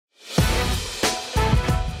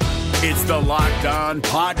It's the Locked On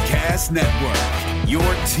Podcast Network, your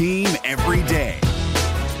team every day.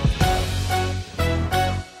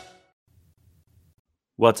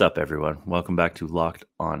 What's up, everyone? Welcome back to Locked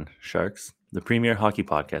On Sharks, the premier hockey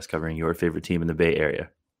podcast covering your favorite team in the Bay Area.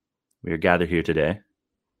 We are gathered here today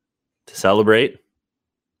to celebrate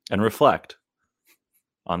and reflect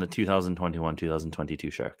on the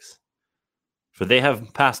 2021-2022 Sharks. For they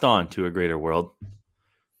have passed on to a greater world.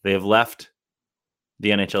 They have left the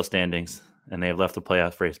NHL standings, and they have left the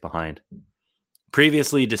playoff race behind.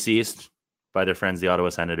 Previously deceased by their friends, the Ottawa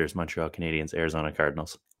Senators, Montreal Canadiens, Arizona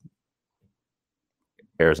Cardinals,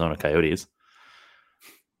 Arizona Coyotes.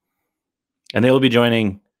 And they will be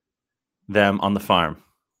joining them on the farm,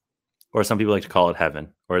 or some people like to call it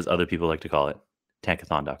heaven, or as other people like to call it,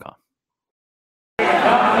 tankathon.com.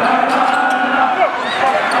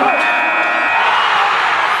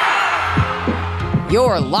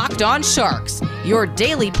 You're Locked On Sharks, your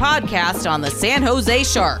daily podcast on the San Jose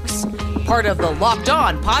Sharks. Part of the Locked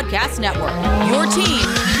On Podcast Network, your team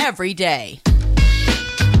every day.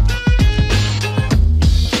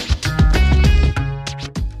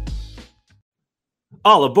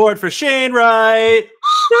 All aboard for Shane Wright!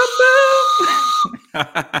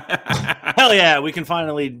 Hell yeah, we can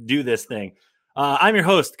finally do this thing. I'm your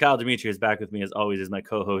host, Kyle Demetrius. Back with me as always is my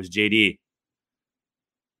co-host, JD.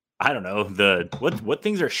 I don't know, what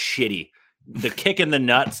things are shitty? The kick in the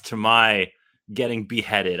nuts to my getting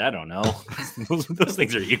beheaded. I don't know. those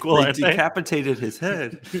things are equal. They decapitated his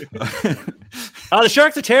head. The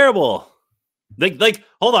Sharks are terrible. Like,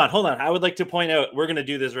 hold on. I would like to point out, we're going to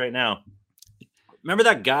do this right now. Remember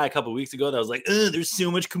that guy a couple of weeks ago that was like, there's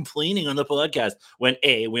so much complaining on the podcast. When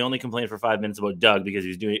we only complained for 5 minutes about Doug because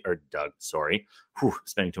he's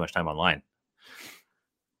spending too much time online.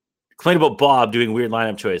 Complained about Bob doing weird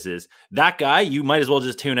lineup choices. That guy, you might as well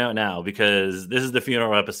just tune out now because this is the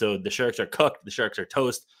funeral episode. The Sharks are cooked. The Sharks are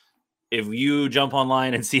toast. If you jump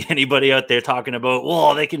online and see anybody out there talking about,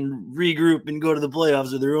 well, they can regroup and go to the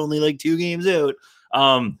playoffs or they're only like 2 games out.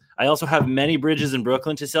 I also have many bridges in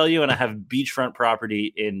Brooklyn to sell you, and I have beachfront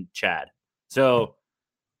property in Chad. So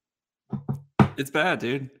it's bad,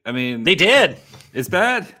 dude. I mean, they did. It's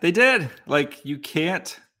bad. They did. Like, you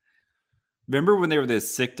can't. Remember when they were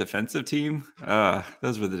this sick defensive team?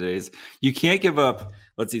 Those were the days. You can't give up.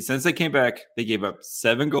 Let's see. Since they came back, they gave up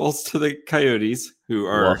 7 goals to the Coyotes, who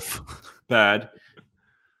are bad.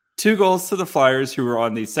 2 goals to the Flyers, who were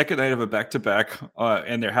on the second night of a back-to-back,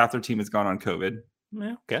 and half their team has gone on COVID.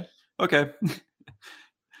 Yeah, okay.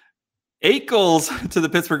 8 goals to the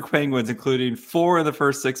Pittsburgh Penguins, including 4 in the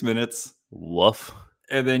first 6 minutes. Woof.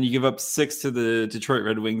 And then you give up 6 to the Detroit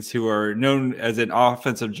Red Wings, who are known as an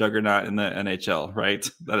offensive juggernaut in the NHL, right?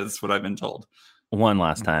 That is what I've been told. One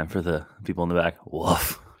last time for the people in the back.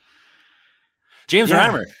 Woof. James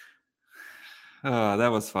Reimer. Oh,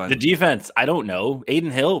 that was fun. The defense, I don't know.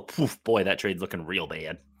 Aiden Hill, boy, that trade's looking real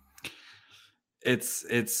bad. It's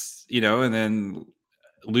and then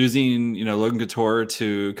losing, Logan Couture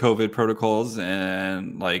to COVID protocols,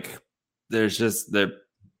 and like there's just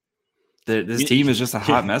this team is just a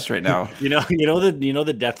hot mess right now.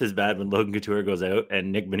 The depth is bad when Logan Couture goes out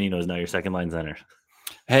and Nick Bonino is now your second line center.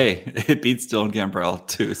 Hey, it beats Dylan Gambrell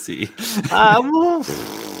to C.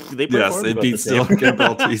 It beats Dylan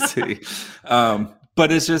Gambrell to C.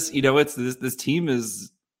 But it's just it's this team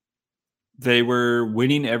is. They were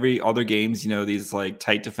winning every other games, these like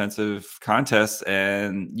tight defensive contests,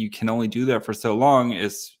 and you can only do that for so long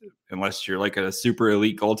unless you're like a super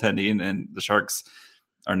elite goaltending, and the Sharks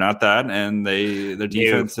are not that, and their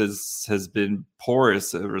defense has been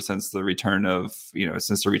porous ever since the return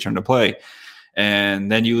to play.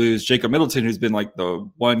 And then you lose Jacob Middleton, who's been like the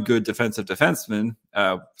one good defensive defenseman.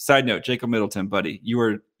 Side note, Jacob Middleton, buddy, you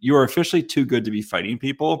are officially too good to be fighting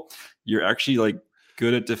people. You're actually like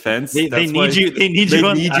good at defense. They need you. They need you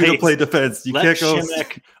to play defense. You can't go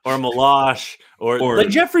Shimek or Malash or like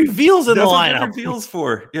Jeffrey Veal's in the lineup. Jeffrey Veal's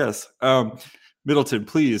for yes. Middleton,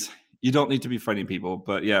 please. You don't need to be fighting people.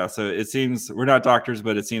 But yeah, so it seems we're not doctors,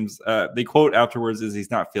 but it seems the quote afterwards is he's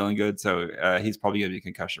not feeling good, so he's probably going to be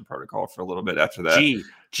concussion protocol for a little bit after that.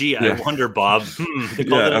 I wonder, Bob. They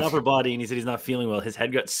called it an upper body, and he said he's not feeling well. His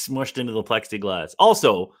head got smushed into the plexiglass.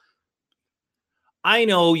 Also, I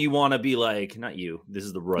know you want to be like, not you. This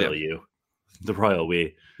is the royal you, the royal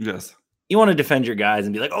we. Yes. You want to defend your guys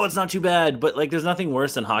and be like, oh, it's not too bad. But like, there's nothing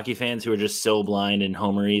worse than hockey fans who are just so blind and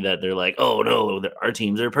homery that they're like, oh no, our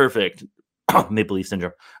teams are perfect. Maple Leaf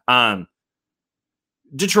syndrome.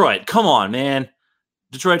 Detroit, come on, man.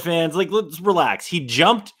 Detroit fans, like, let's relax. He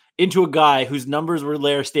jumped into a guy whose numbers were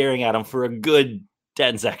there staring at him for a good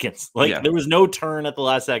 10 seconds. Like there was no turn at the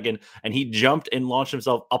last second, and he jumped and launched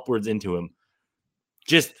himself upwards into him.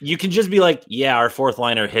 You can just be like, yeah, our fourth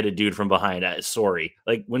liner hit a dude from behind. Sorry.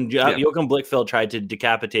 Like when Joachim Blichfeld tried to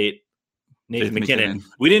decapitate Nathan McKinnon,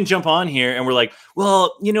 we didn't jump on here and we're like,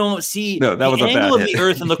 well, that was the angle of the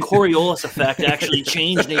earth and the Coriolis effect actually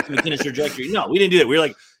changed Nathan McKinnon's trajectory. No, we didn't do that. We were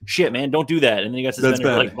like, shit, man, don't do that. And then he got suspended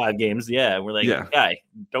for like 5 games. Yeah. We're like, guy,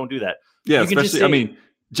 don't do that. Yeah, especially,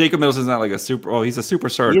 Jacob Middleton's not like he's a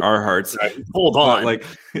superstar in our hearts. Hold on. Like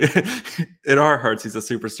in our hearts, he's a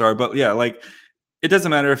superstar. But yeah, like it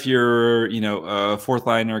doesn't matter if you're, a fourth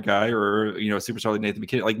liner guy or, a superstar like Nathan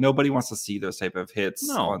McKinnon. Like nobody wants to see those type of hits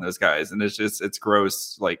on those guys. And it's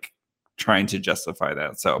gross, like trying to justify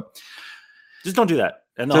that. So just don't do that.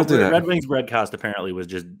 And the Red Wings broadcast apparently was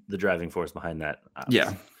just the driving force behind that.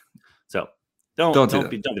 Yeah. So don't do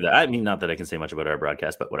that. I mean, not that I can say much about our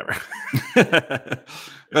broadcast, but whatever.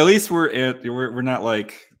 At least we're not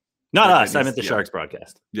like not us. I meant the Sharks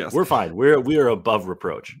broadcast. Yes, we're fine. We are above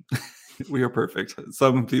reproach. We are perfect.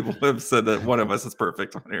 Some people have said that one of us is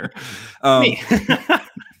perfect on here. Me.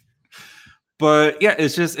 But yeah,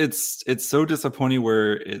 it's so disappointing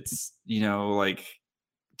where it's, like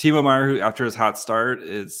Timo Meier, who after his hot start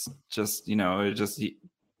is just, he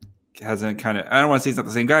hasn't kind of, I don't want to say he's not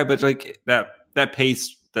the same guy, but like that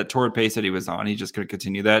pace, that torrid pace that he was on, he just couldn't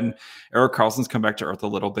continue that. And Erik Karlsson's come back to earth a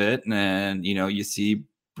little bit. And then, you see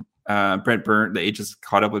Brent Burns, the age has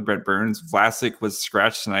caught up with Brent Burns. Vlasic was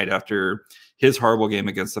scratched tonight after his horrible game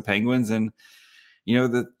against the Penguins. And,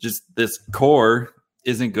 this core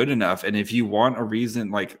isn't good enough. And if you want a reason,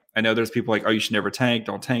 like I know there's people like, oh, you should never tank,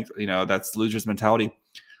 don't tank. That's loser's mentality.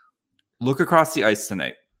 Look across the ice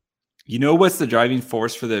tonight. You know what's the driving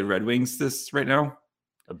force for the Red Wings this right now?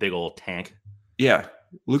 A big old tank. Yeah.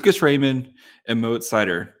 Lucas Raymond and Moritz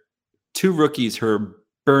Seider, 2 rookies who are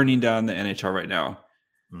burning down the NHL right now.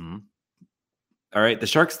 Mm-hmm. All right. The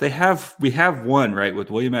Sharks, we have one, right, with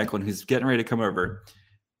William Eklund, who's getting ready to come over.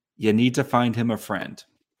 You need to find him a friend.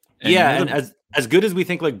 And as good as we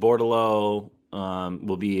think like Bordelot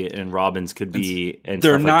will be and Robbins could be and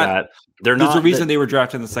they're stuff not, like that. There's a reason they were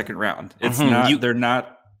drafted in the second round. It's they're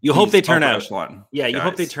not. You hope they turn out. Yeah, you guys.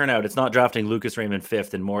 hope they turn out. It's not drafting Lucas Raymond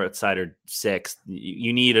 5th and Moritz Seider 6th.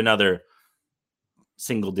 You need another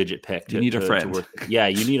single-digit pick. You need a friend. Yeah,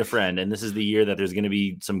 you need a friend. And this is the year that there's going to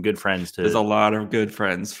be some good friends. There's a lot of good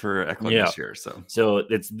friends for Eklund this year. So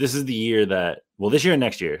this is the year that, this year and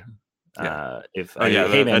next year. Yeah. The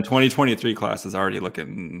 2023 class is already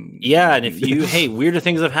looking. Yeah, and if you, weirder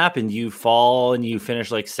things have happened. You fall and you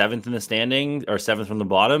finish like 7th in the standing or 7th from the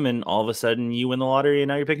bottom, and all of a sudden you win the lottery, and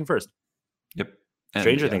now you're picking first. Yep.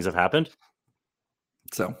 Stranger things have happened.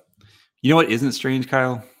 So, you know what isn't strange,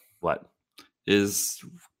 Kyle? What is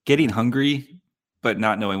getting hungry, but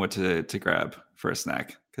not knowing what to grab for a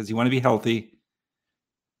snack because you want to be healthy,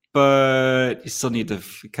 but you still need to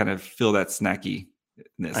kind of feel that snackiness.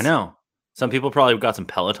 I know. Some people probably got some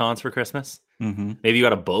Pelotons for Christmas. Mm-hmm. Maybe you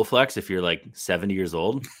got a Bowflex if you're like 70 years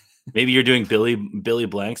old. Maybe you're doing Billy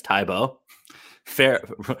Blank's Tybo. Fair.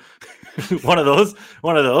 one of those.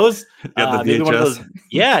 Got the VHS. One of those,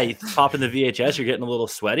 you pop in the VHS. You're getting a little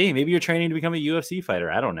sweaty. Maybe you're training to become a UFC fighter.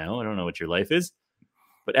 I don't know. I don't know what your life is.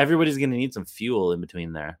 But everybody's going to need some fuel in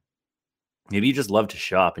between there. Maybe you just love to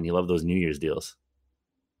shop and you love those New Year's deals.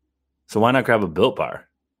 So why not grab a Built Bar?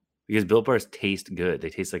 Because Built Bars taste good. They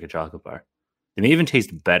taste like a chocolate bar. They may even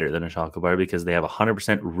taste better than a chocolate bar because they have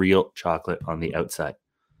 100% real chocolate on the outside.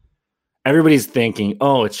 Everybody's thinking,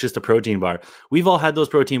 oh, it's just a protein bar. We've all had those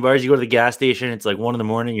protein bars. You go to the gas station. It's like 1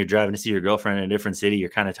 a.m. You're driving to see your girlfriend in a different city. You're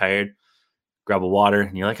kind of tired. Grab a water.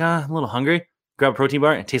 And you're like, I'm a little hungry. Grab a protein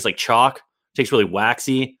bar. It tastes like chalk. It tastes really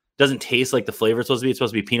waxy. Doesn't taste like the flavor it's supposed to be. It's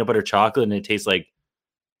supposed to be peanut butter chocolate. And it tastes like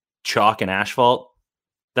chalk and asphalt.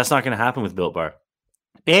 That's not going to happen with Built Bar.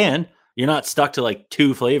 And you're not stuck to like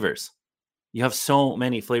 2 flavors. You have so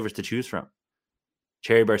many flavors to choose from.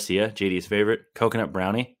 Cherry Barcia, JD's favorite. Coconut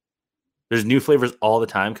brownie. There's new flavors all the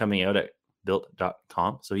time coming out at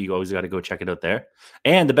built.com. So you always got to go check it out there.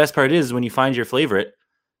 And the best part is when you find your favorite,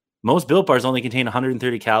 most Built Bars only contain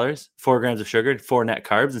 130 calories, 4 grams of sugar, 4 net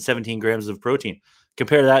carbs, and 17 grams of protein.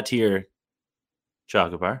 Compare that to your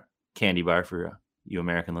chocolate bar, candy bar for you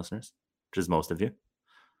American listeners, which is most of you.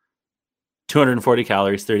 240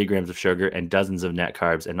 calories, 30 grams of sugar, and dozens of net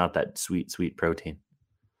carbs, and not that sweet, sweet protein.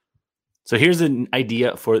 So here's an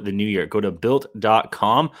idea for the new year. Go to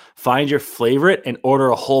built.com, find your favorite, and order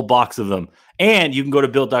a whole box of them. And you can go to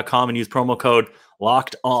built.com and use promo code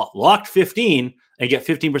LOCKED15 and get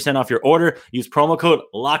 15% off your order. Use promo code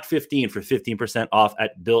LOCKED15 for 15% off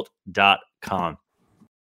at built.com.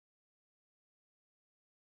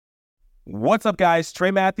 What's up, guys?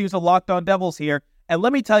 Trey Matthews of Locked On Devils here, and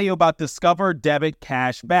let me tell you about Discover Debit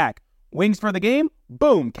Cash Back. Wings for the game?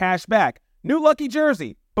 Boom, cash back. New lucky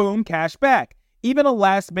jersey? Boom, cash back. Even a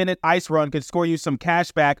last-minute ice run could score you some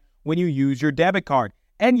cash back when you use your debit card.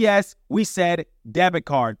 And yes, we said debit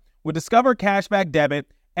card. With Discover Cashback Debit,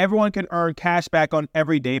 everyone can earn cash back on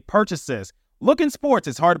everyday purchases. Look, in sports,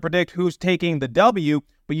 it's hard to predict who's taking the W,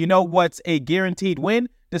 but you know what's a guaranteed win?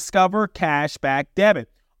 Discover Cashback Debit.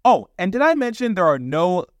 Oh, and did I mention there are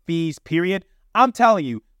no fees, period? I'm telling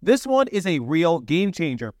you, this one is a real game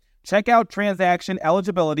changer. Check out transaction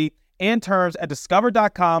eligibility and terms at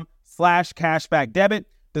discover.com/cashbackdebit.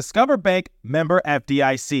 Discover Bank, member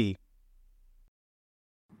FDIC.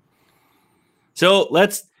 So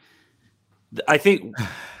I think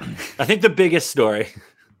the biggest story,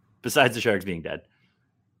 besides the Sharks being dead,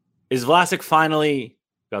 is Vlasic finally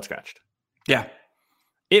got scratched. Yeah.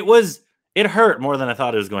 It hurt more than I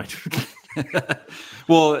thought it was going to.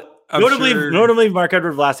 Well, notably,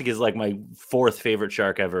 Marc-Edouard Vlasic is like my fourth favorite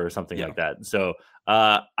Shark ever, or something like that. So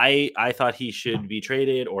I thought he should be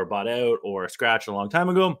traded or bought out or scratched a long time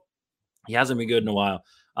ago. He hasn't been good in a while.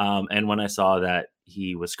 And when I saw that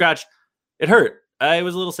he was scratched, it hurt. I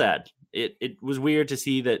was a little sad. It was weird to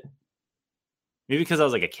see that. Maybe because I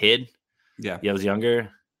was like a kid. Yeah, I was younger.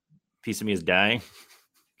 Piece of me is dying.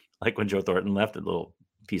 Like when Joe Thornton left, a little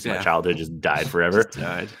piece of my childhood just died forever.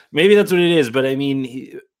 Maybe that's what it is. But I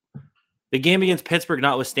mean, the game against Pittsburgh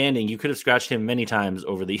notwithstanding, you could have scratched him many times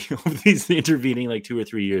over these intervening like 2 or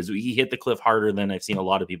 3 years. He hit the cliff harder than I've seen a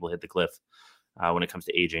lot of people hit the cliff when it comes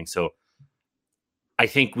to aging. So I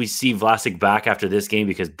think we see Vlasic back after this game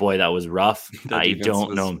because, boy, that was rough. I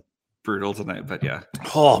don't know. Brutal tonight, but yeah.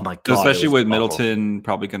 Oh, my God. Especially with Middleton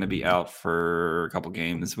probably going to be out for a couple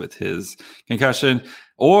games with his concussion.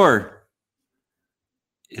 Or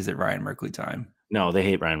is it Ryan Merkley time? No, they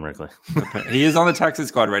hate Ryan Merkley. He is on the Texas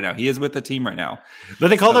squad right now. He is with the team right now. But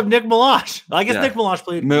they called up Nick Milosh. I guess Nick Milosh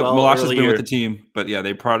played well Milosh has earlier. been with the team, but yeah,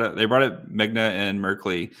 they brought up Megna and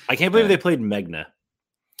Merkley. I can't believe they played Megna.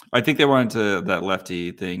 I think they went into that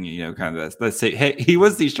lefty thing, kind of let's say, hey, he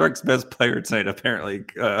was the Sharks' best player tonight, apparently,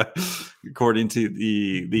 according to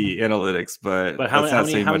the analytics. But how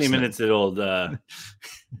many minutes did old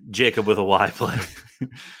Jacob with a Y play?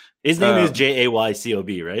 His name is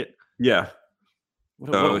Jaycob, right? Yeah.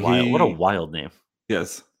 What a wild name.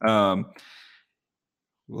 Yes.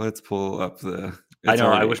 Let's pull up the. I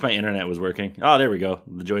know. I wish my internet was working. Oh, there we go.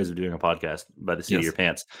 The joys of doing a podcast by the seat of your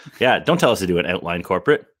pants. Yeah. Don't tell us to do an outline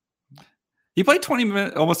corporate. He played 20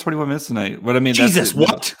 minutes, almost 21 minutes tonight. But I mean, Jesus,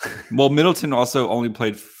 what? Well, Middleton also only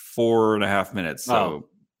played 4.5 minutes. So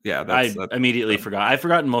yeah, I immediately forgot. I've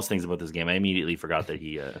forgotten most things about this game. I immediately forgot that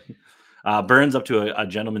he Burns up to a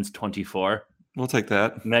gentleman's 24. We'll take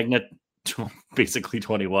that. Magnet basically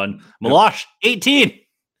 21. Milosh 18.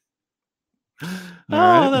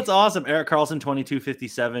 Right. That's awesome. Erik Karlsson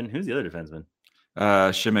 22.57. Who's the other defenseman?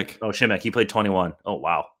 Shimmick. Oh, Shimmick. He played 21. Oh,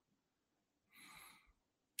 wow.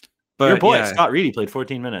 But your boy Scott Reedy played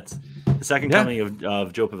 14 minutes. The second coming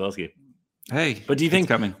of Joe Pavelski. Hey, but do you think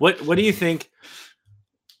coming? What do you think?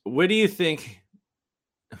 What do you think?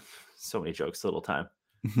 So many jokes, little time.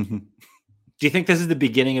 Do you think this is the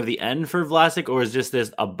beginning of the end for Vlasic, or is just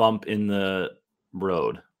this a bump in the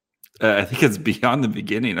road? I think it's beyond the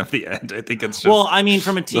beginning of the end. I think it's just, well, I mean,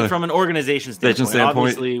 from an organization standpoint,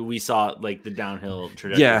 obviously we saw like the downhill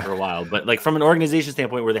trajectory for a while, but like from an organization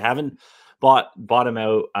standpoint where they haven't bought him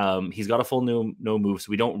out, he's got a full no move, so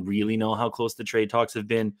we don't really know how close the trade talks have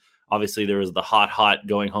been. Obviously, there was the hot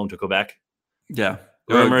going home to Quebec. Yeah.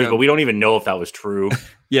 Rumors, but we don't even know if that was true.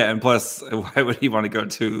 Yeah, and plus, why would he want to go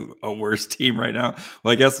to a worse team right now?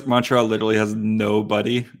 Well, I guess Montreal literally has no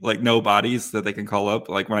bodies that they can call up.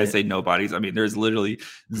 Like when I say no bodies, I mean there's literally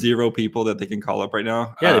 0 people that they can call up right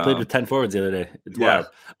now. Yeah, they played with 10 forwards the other day. It's wild.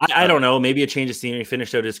 I don't know. Maybe a change of scenery.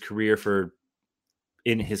 Finished out his career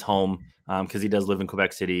in his home because he does live in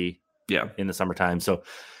Quebec City. Yeah, in the summertime. So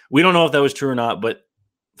we don't know if that was true or not, but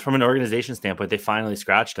from an organization standpoint, they finally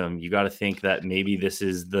scratched him. You got to think that maybe this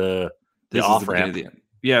is the off ramp.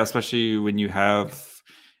 Yeah, especially when you have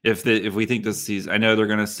if we think this season, I know they're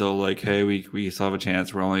gonna still like, hey, we still have a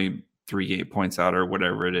chance. We're only 3 points out or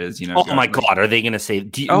whatever it is. Oh my God, are they gonna say?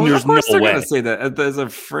 Of course they're gonna say that.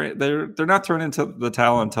 There's they're not throwing into the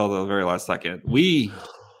towel until the very last second. We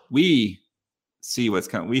see what's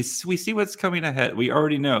coming. We see what's coming ahead. We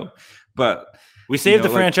already know, but. We saved the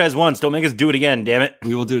franchise once. Don't make us do it again, damn it.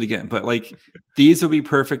 We will do it again. But like these would be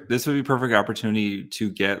perfect. This would be perfect opportunity to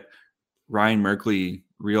get Ryan Merkley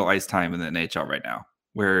real ice time in the NHL right now,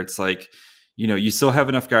 where it's like, you still have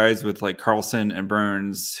enough guys with like Karlsson and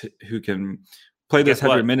Burns who can play those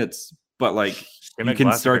heavier minutes. but like you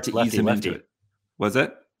can start to ease him into it. Was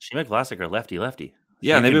it? Shemek Vlasic are lefty.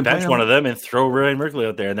 Yeah, and they've been bench one of them and throw Ryan Merkley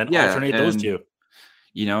out there and then alternate those two.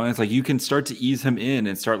 And it's like you can start to ease him in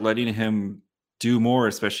and start letting him do more,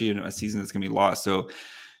 especially in a season that's going to be lost. So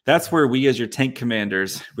that's where we, as your tank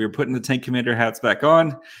commanders, we're putting the tank commander hats back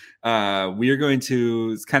on. We are going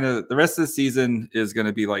to kind of the rest of the season is going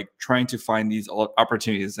to be like trying to find these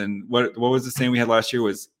opportunities. And what was the saying we had last year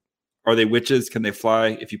was, are they witches? Can they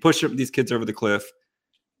fly? If you push these kids over the cliff,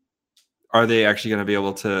 are they actually going to be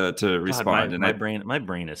able to respond? God, my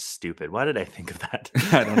brain is stupid. Why did I think of that?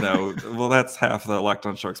 I don't know. Well, that's half the Locked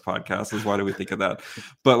On Sharks podcast is why do we think of that?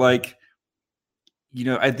 But like,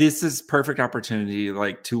 this is perfect opportunity,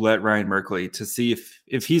 like to let Ryan Merkley to see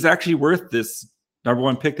if he's actually worth this number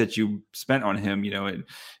one pick that you spent on him,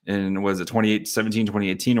 in was it 2017,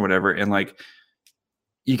 2018 or whatever. And like,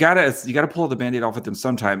 you gotta pull the Band-Aid off with him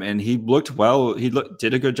sometime. And he looked well. He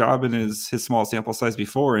did a good job in his small sample size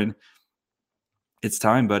before. And it's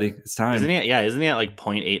time, buddy. It's time. Isn't he at like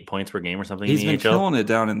 0.8 points per game or something? He's been killing it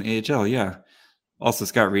down in the AHL. Yeah. Also,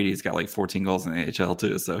 Scott Reedy's got like 14 goals in the AHL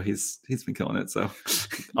too, so he's been killing it. So,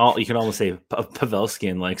 you can almost say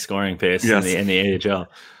Pavelski like scoring pace in the AHL.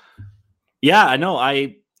 Yeah, I know.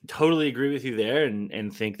 I totally agree with you there,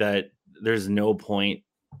 and think that there's no point.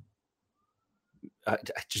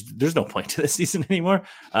 There's no point to this season anymore.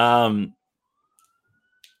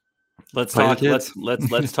 Let's talk.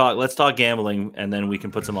 Let's talk gambling, and then we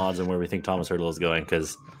can put some odds on where we think Tomas Hertl is going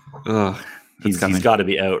because he's got to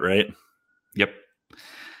be out, right? Yep.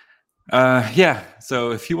 Yeah.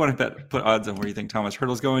 So if you want to put odds on where you think Tomas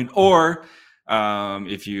Hertl is going, or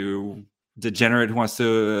if you degenerate who wants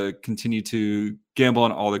to continue to gamble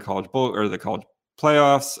on all the college the college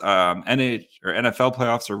playoffs, NFL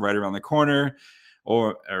playoffs are right around the corner,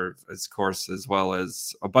 or of course, as well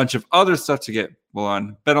as a bunch of other stuff to get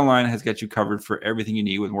on. BetOnline has got you covered for everything you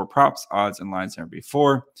need with more props, odds, and lines than ever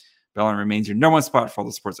before. BetOnline remains your number one spot for all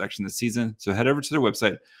the sports action this season. So head over to their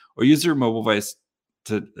website or use your mobile device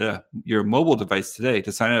today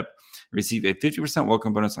to sign up and receive a 50%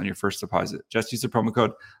 welcome bonus on your first deposit. Just use the promo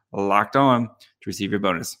code Locked On to receive your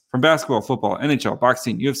bonus. From basketball, football, NHL,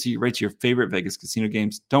 boxing, UFC, right to your favorite Vegas casino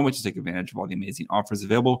games, don't wait to take advantage of all the amazing offers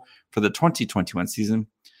available for the 2021 season.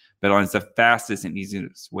 BetOnline is the fastest and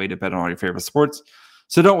easiest way to bet on all your favorite sports.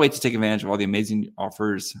 So don't wait to take advantage of all the amazing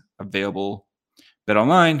offers available.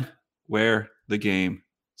 BetOnline, where the game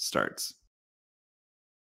starts.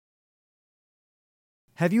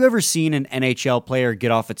 Have you ever seen an NHL player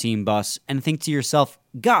get off a team bus and think to yourself,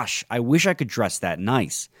 gosh, I wish I could dress that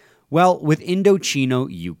nice? Well, with Indochino,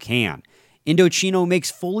 you can. Indochino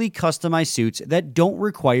makes fully customized suits that don't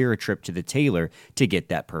require a trip to the tailor to get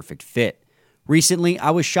that perfect fit. Recently,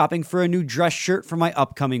 I was shopping for a new dress shirt for my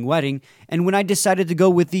upcoming wedding, and when I decided to go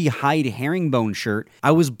with the Hyde herringbone shirt,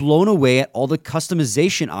 I was blown away at all the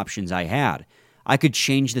customization options I had. I could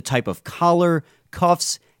change the type of collar,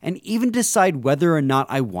 cuffs, and even decide whether or not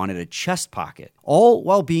I wanted a chest pocket, all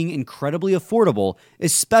while being incredibly affordable,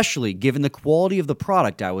 especially given the quality of the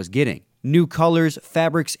product I was getting. New colors,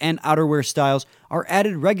 fabrics, and outerwear styles are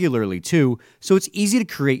added regularly too, so it's easy to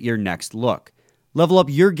create your next look. Level up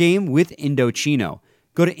your game with Indochino.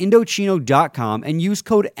 Go to Indochino.com and use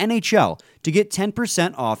code NHL to get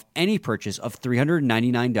 10% off any purchase of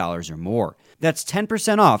 $399 or more. That's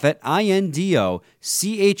 10% off at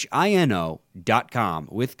INDOCHINO.com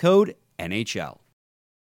with code NHL.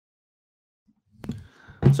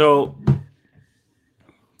 So,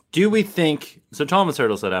 do we think... So, Tomas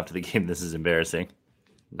Hertl said after the game, this is embarrassing.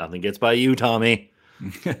 Nothing gets by you, Tommy.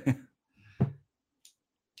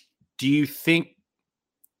 Do you think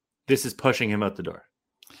this is pushing him out the door?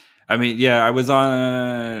 I mean, yeah, I was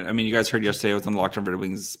on, you guys heard yesterday, I was on the Locked On Red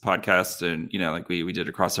Wings podcast, and, we did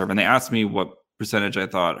a crossover, and they asked me what percentage I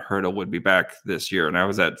thought Hertl would be back this year, and I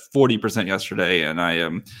was at 40% yesterday,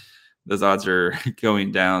 and those odds are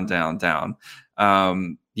going down. And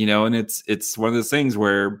it's one of those things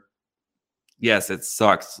where, yes, it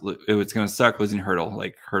sucks. It's going to suck losing Hertl.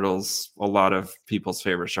 Like, Hertl's a lot of people's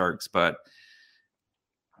favorite Sharks, but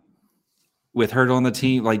with Hertl on the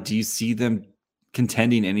team, like, do you see them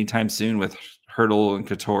contending anytime soon with Hertl and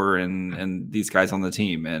Couture and these guys on the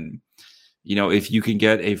team? And, if you can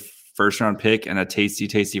get a first round pick and a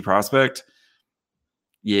tasty prospect,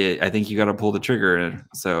 yeah, I think you got to pull the trigger.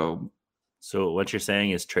 So what you're saying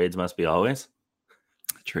is trades must be always?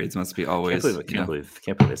 Trades must be always. Can't believe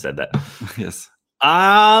I said that. Yes.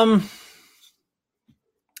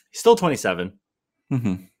 He's still 27.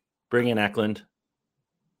 Mm-hmm. Bring in Eklund.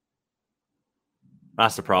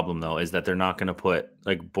 That's the problem, though, is that they're not going to put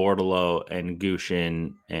like Bordelot and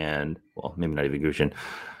Gushin and, well, maybe not even Gushin,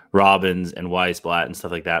 Robbins and Weisblatt and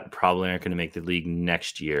stuff like that probably aren't going to make the league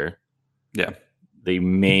next year. Yeah. They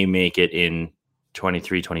may make it in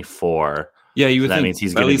 23, 24. Yeah, you would that think means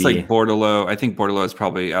he's at least be... like Bordelot. I think Bordelot is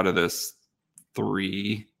probably out of this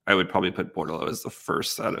 3. I would probably put Bordelot as the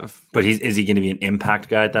first out of. But is he going to be an impact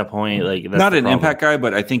guy at that point? Like that's not an impact guy,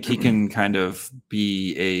 but I think he can kind of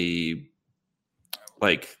be a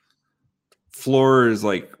like floor is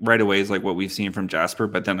like right away is like what we've seen from Jasper,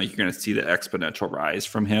 but then like you're going to see the exponential rise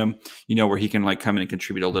from him. Where he can like come in and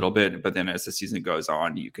contribute a little bit, but then as the season goes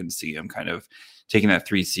on, you can see him kind of taking that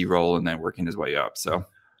 3C role and then working his way up. So.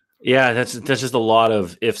 Yeah, that's just a lot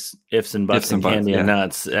of ifs and buts and candy and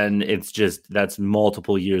nuts, and it's just that's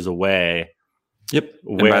multiple years away. Yep.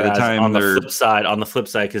 Whereas by the time on the flip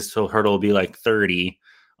side, because Hertl will be like 30.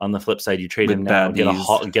 On the flip side, you trade him now, get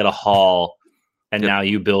a haul, and now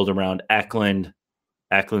you build around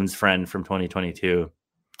Eklund's friend from 2022,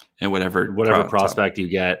 and whatever prospect you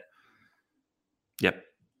get. Yep.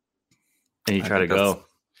 And you try to go.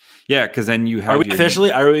 Yeah, because then you have.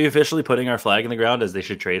 Are we officially putting our flag in the ground as they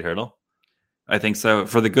should trade Hertl? I think so.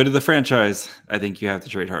 For the good of the franchise, I think you have to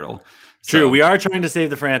trade Hertl. True, we are trying to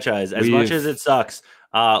save the franchise as much as it sucks.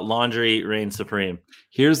 Laundry reigns supreme.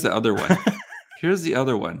 Here's the other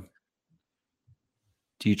one.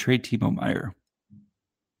 Do you trade Timo Meier?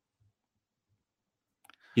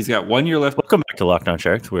 He's got 1 year left. Welcome back to Locked On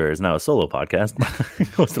Sharks, where it's now a solo podcast.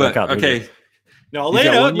 Okay. No, lay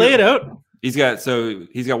it out. He's got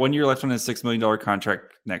 1 year left on his $6 million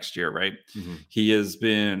contract next year, right? Mm-hmm. He has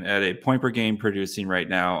been at a point per game producing right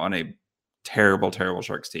now on a terrible, terrible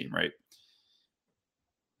Sharks team, right?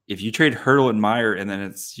 If you trade Hertl and Meier, and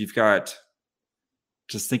then you've got,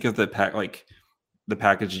 just think of the package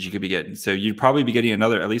that you could be getting. So you'd probably be getting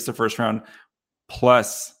at least the first round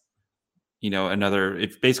plus,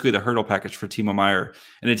 it's basically the Hertl package for Timo Meier,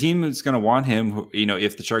 and a team is going to want him,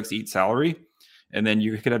 if the Sharks eat salary. And then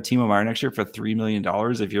you could have Timo Meier next year for $3 million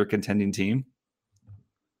if you're a contending team.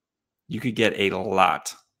 You could get a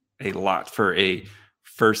lot for a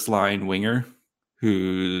first-line winger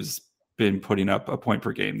who's been putting up a point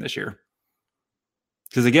per game this year.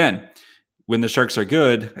 Because again, when the Sharks are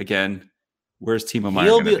good, where's Timo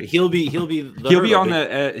Meier? He'll be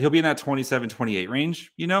in that 27, 28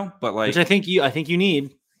 range, but like which I think you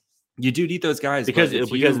need. You do need those guys because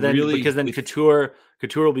then Couture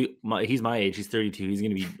will be he's my age. He's 32. He's going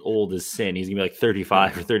to be old as sin. He's going to be like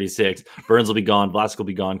 35 or 36. Burns will be gone. Vlasic will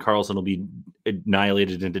be gone. Karlsson will be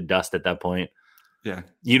annihilated into dust at that point. Yeah.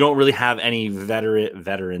 You don't really have any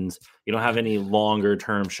veterans. You don't have any longer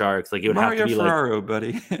term Sharks. Like it would Mario have to be Ferraro, like,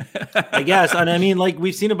 buddy. I guess. And I mean, like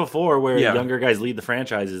we've seen it before where younger guys lead the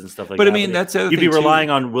franchises and stuff like that. But I mean, that's you'd be relying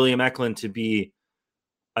on William Eklund to be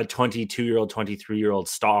a 22-year-old, 23-year-old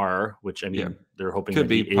star, which I mean, they're hoping that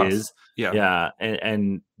he is. Yeah.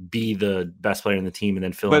 And be the best player in the team and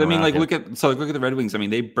then fill. But I mean, like look at the Red Wings. I mean,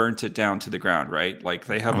 they burnt it down to the ground, right? Like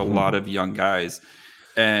they have a lot of young guys,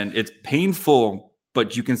 and it's painful,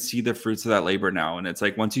 but you can see the fruits of that labor now. And it's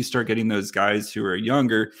like once you start getting those guys who are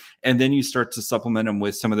younger, and then you start to supplement them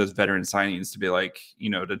with some of those veteran signings to be like,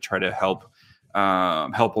 to try to help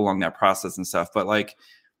along that process and stuff. But like,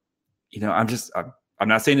 I'm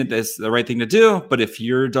not saying that that's the right thing to do, but if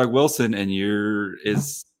you're Doug Wilson and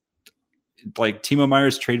like Timo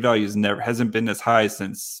Meier's trade value hasn't been as high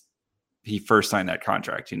since he first signed that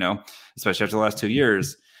contract, especially after the last 2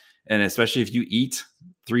 years. And especially if you eat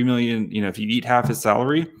 $3 million, if you eat half his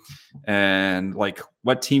salary, and like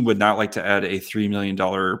what team would not like to add a $3 million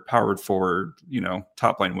powered forward,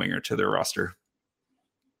 top line winger to their roster?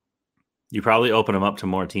 You probably open them up to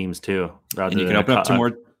more teams too. And you can open up to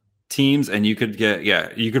more teams, and you could get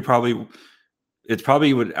it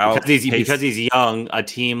probably would outpace because he's young. A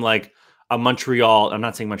team like a Montreal, I'm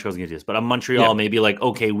not saying Montreal's gonna do this, but a Montreal maybe like,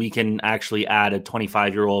 okay, we can actually add a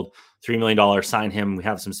 25-year-old $3 million, sign him, we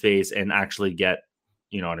have some space, and actually get,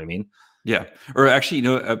 you know what I mean? Yeah. Or actually,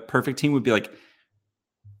 a perfect team would be like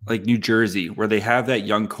New Jersey, where they have that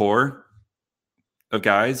young core of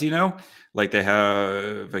guys, like they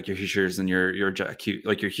have like your Hushers and your Jack,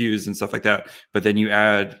 like your Hughes and stuff like that. But then you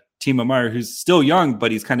add Timo Meier, who's still young,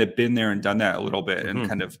 but he's kind of been there and done that a little bit. And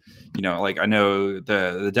kind of, like I know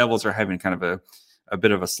the Devils are having kind of a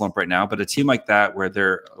bit of a slump right now, but a team like that, where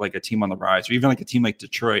they're like a team on the rise, or even like a team like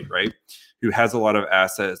Detroit, right, who has a lot of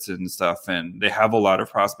assets and stuff, and they have a lot of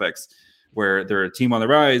prospects, where they're a team on the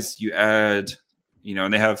rise, you add,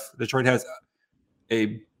 and Detroit has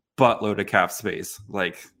a buttload of cap space.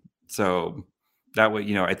 Like, so that way,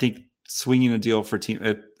 I think swinging a deal for team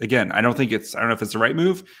again, I don't know if it's the right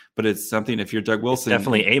move, but it's something. If you're Doug Wilson, it's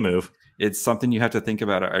definitely a move. It's something you have to think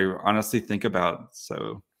about. I honestly think about.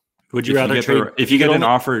 So Would you rather trade? If you get an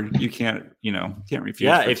offer, you can't refuse.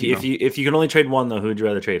 Yeah, if you can only trade one though, who would you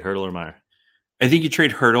rather trade, Hertl or Meyer? I think you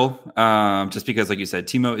trade Hertl, just because, like you said,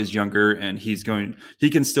 Timo is younger and he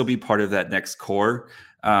can still be part of that next core.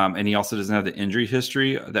 And he also doesn't have the injury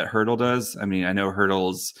history that Hertl does. I mean, I know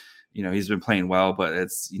Hertl's, he's been playing well, but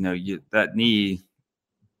it's, that knee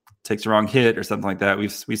takes the wrong hit or something like that. We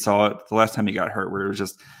saw it the last time he got hurt, where it was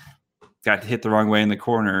just got hit the wrong way in the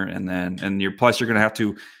corner. And you're going to have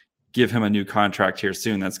to give him a new contract here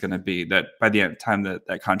soon. That's going to be that by the time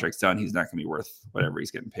that contract's done, he's not going to be worth whatever he's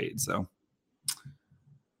getting paid. So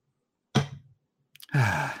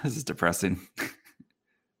this is depressing.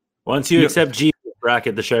 Once you accept G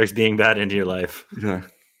bracket the Sharks being bad into your life,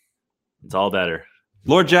 it's all better.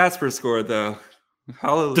 Lord Jasper scored though.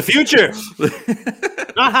 Hallelujah. The future,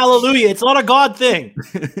 not hallelujah. It's not a God thing.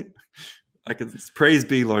 I can praise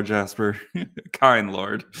be Lord Jasper, kind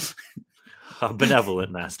Lord, a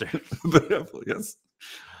benevolent master. Benevolent, yes.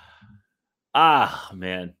 Ah,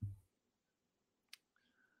 man.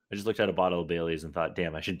 I just looked at a bottle of Bailey's and thought,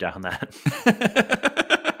 damn, I should down that.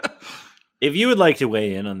 If you would like to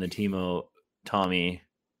weigh in on the Timo Tomo.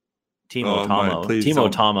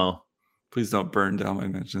 Please don't burn down my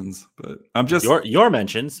mentions, but I'm just your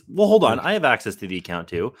mentions. Well, hold on. I have access to the account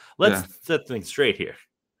too. Let's set things straight here.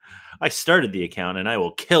 I started the account and I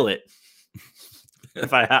will kill it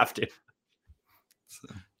if I have to.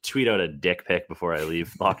 Tweet out a dick pic before I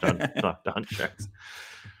leave. Locked on Sharks.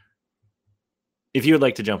 If you would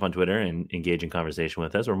like to jump on Twitter and engage in conversation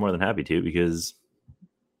with us, we're more than happy to, because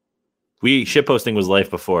shitposting was life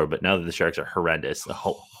before, but now that the Sharks are horrendous,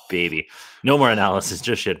 oh baby, no more analysis,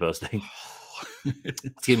 just shitposting.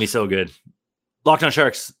 It's gonna be so good. Locked on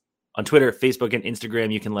Sharks on Twitter, Facebook, and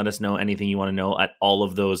Instagram. You can let us know anything you want to know at all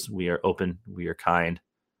of those. We are open. We are kind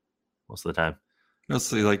most of the time.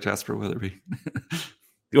 Mostly like Jasper Weatherby. If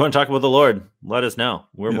you want to talk about the Lord, let us know.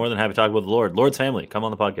 We're more than happy to talk about the Lord. Lord's family, come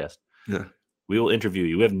on the podcast. Yeah. We will interview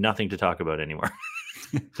you. We have nothing to talk about anymore.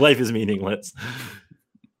 Life is meaningless.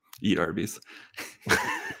 Eat Arby's.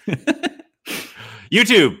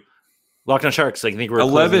 YouTube. Locked on Sharks. I think we're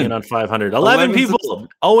closing in on 500. 11 people.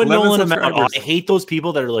 Owen Nolan amount. Oh, I hate those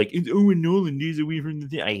people that are like, Owen Nolan days away from the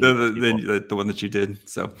thing. I hate the one that you did.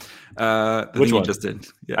 So, which one? You just did.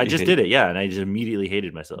 Yeah, I just did it. Yeah, and I just immediately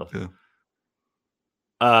hated myself. Yeah.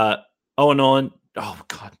 Owen Nolan. Oh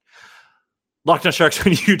God. Locked on Sharks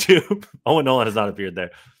on YouTube. Owen Nolan has not appeared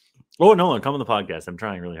there. Owen Nolan, come on the podcast. I'm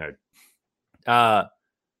trying really hard.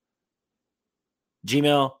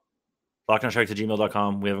 Gmail.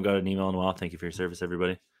 LockedOnSharks@gmail.com. We haven't got an email in a while. Thank you for your service,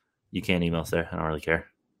 everybody. You can email us there. I don't really care.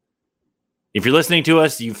 If you're listening to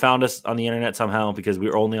us, you found us on the internet somehow, because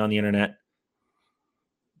we're only on the internet.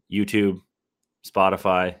 YouTube,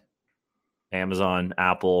 Spotify, Amazon,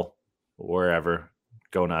 Apple, wherever.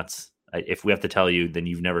 Go nuts. If we have to tell you, then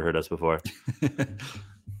you've never heard us before.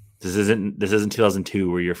 This isn't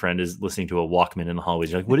 2002 where your friend is listening to a Walkman in the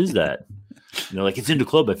hallways. You're like, what is that? And they're like, it's in the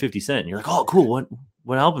club at 50 Cent. And you're like, oh, cool.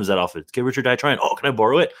 What album is that off of? It's Get Rich or Die Trying. Oh, can I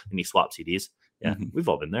borrow it? And you swap CDs. Yeah, We've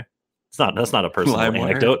all been there. That's not a personal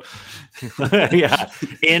anecdote. Yeah.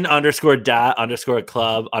 In _dat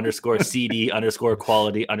 _club _CD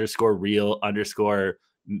 _quality _real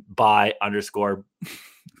 _buy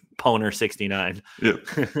 _poner 69. Yep.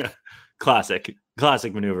 Classic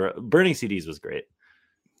maneuver. Burning CDs was great.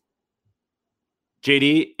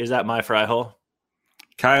 JD, is that my fry hole?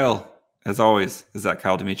 Kyle, as always, is that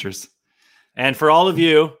Kyle Demetrius. And for all of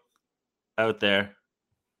you out there,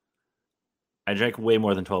 I drank way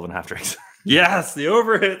more than 12 and a half drinks. Yes, the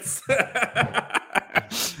overhits.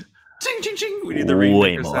 Ching, ching, ching. We need the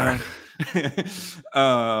way more.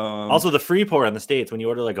 Also, the free pour in the States, when you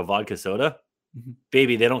order like a vodka soda,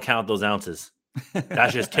 baby, they don't count those ounces.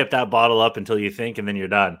 That's just tip that bottle up until you think, and then you're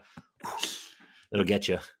done. It'll get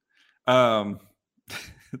you.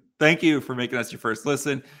 Thank you for making us your first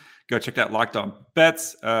listen. Go check out Locked On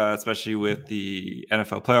Bets, especially with the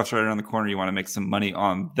NFL playoffs right around the corner. You want to make some money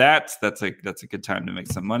on that. That's a good time to make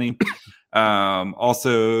some money.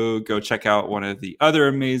 Also, go check out one of the other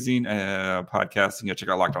amazing podcasts. And go check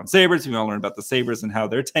out Locked On Sabres. You want to learn about the Sabres and how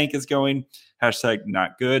their tank is going. #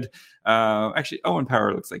 not good. Actually, Owen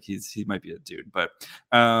Power looks like he might be a dude, but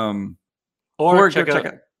or check out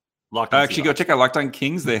Locked On. Actually, go check out Locked On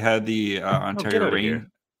Kings. They had the Ontario Reign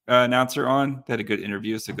announcer on. They had a good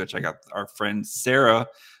interview, so go check out our friend Sarah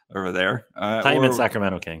over there. Time in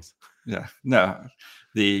Sacramento Kings. Yeah, no,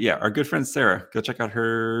 our good friend Sarah. Go check out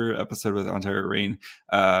her episode with Ontario Reign,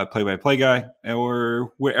 play-by-play guy,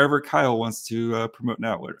 or wherever Kyle wants to promote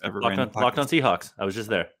now. Whatever. Locked on Seahawks. I was just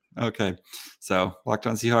there. Okay, so Locked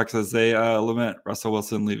On Seahawks as they lament Russell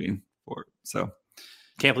Wilson leaving. So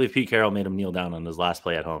Can't believe Pete Carroll made him kneel down on his last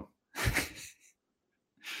play at home.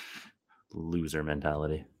 Loser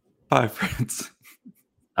mentality. Bye, friends.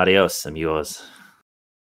 Adios, amigos.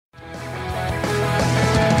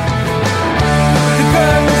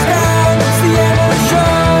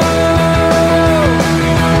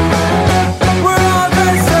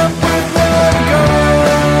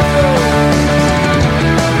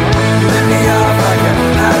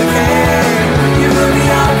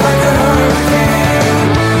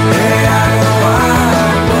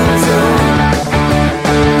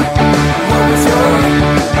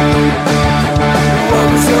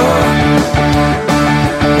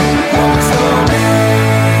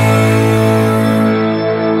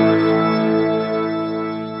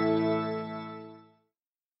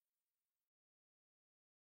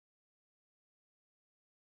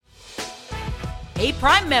 Hey,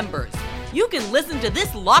 Prime members, you can listen to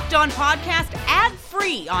this Locked On podcast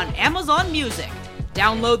ad-free on Amazon Music.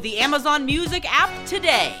 Download the Amazon Music app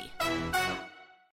today.